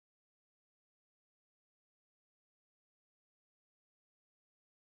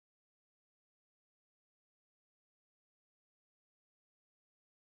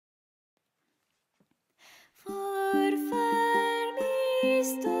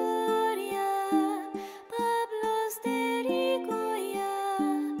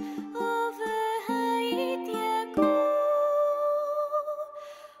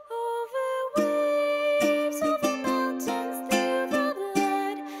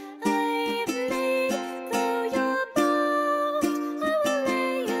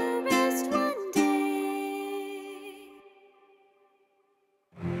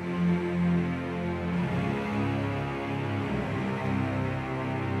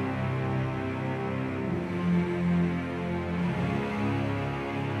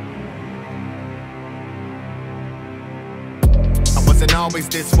Wasn't always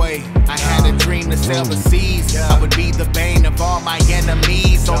this way. I had a dream to sail the seas. I would be the bane of all my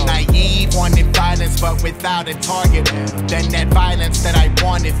enemies. So naive, wanted violence but without a target. Then that violence that I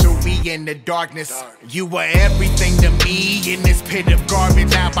wanted threw me in the darkness. You were everything to me in this pit of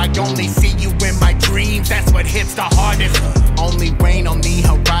garbage. Now I only see you in my dreams. That's what hits the hardest. Only rain on the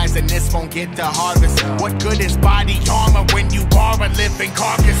horizon, this won't get to harvest. What good is body armor when you are a living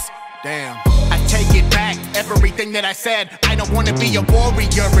carcass? Damn, I take it back, everything that I said. I don't wanna be a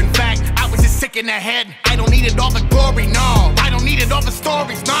warrior, in fact, I was just sick in the head. I don't need it all the glory, no. I don't need it all the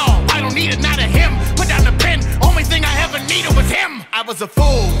stories, no. I don't need it, not a him. Put down the pen, only thing I ever needed was him. I was a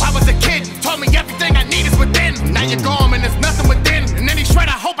fool, I was a kid, told me everything I need is within. Now you're gone and there's nothing within. And any shred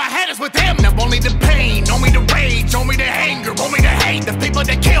I hope I had is with him. Now only the pain, only the rage, only the anger, only the hate. The people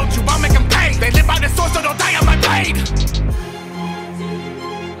that killed you, I'll make them pay. They live by the sword so they'll die on my blade.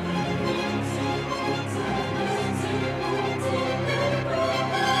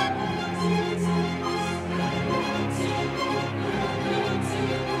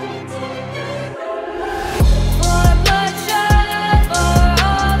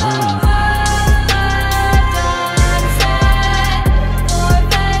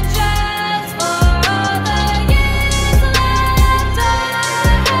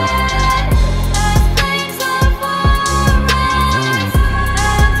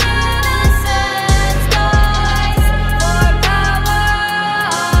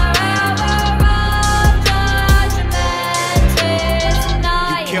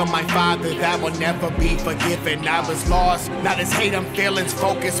 That will never be forgiven. I was lost, now this hate I'm feeling's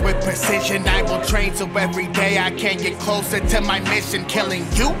focused with precision. I will train so every day I can get closer to my mission. Killing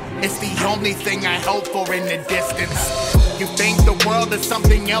you is the only thing I hope for in the distance. You think the world is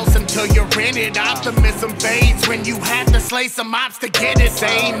something else until you're in it. Optimism fades when you have to slay some mobs to get it.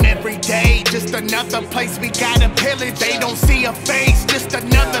 Same every day, just another place we gotta pillage. They don't see a face, just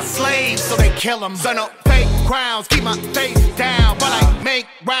another slave, so they kill them. Son of fake crowns, keep my face down while I make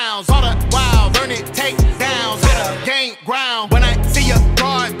rounds. All the while, learn it, take downs, gotta gain ground. When I see your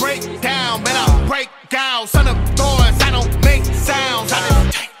guard break down, man, I break down. Son of Thors, I don't make sounds, I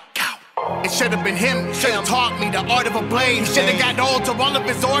just take out. It should've been him, should've taught me the art of a blade. He should've got old till all of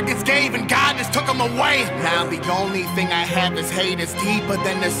his organs gave and God just took him away. Now the only thing I have is hate. It's deeper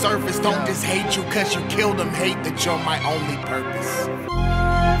than the surface. Don't just hate you cause you killed him, hate that you're my only purpose.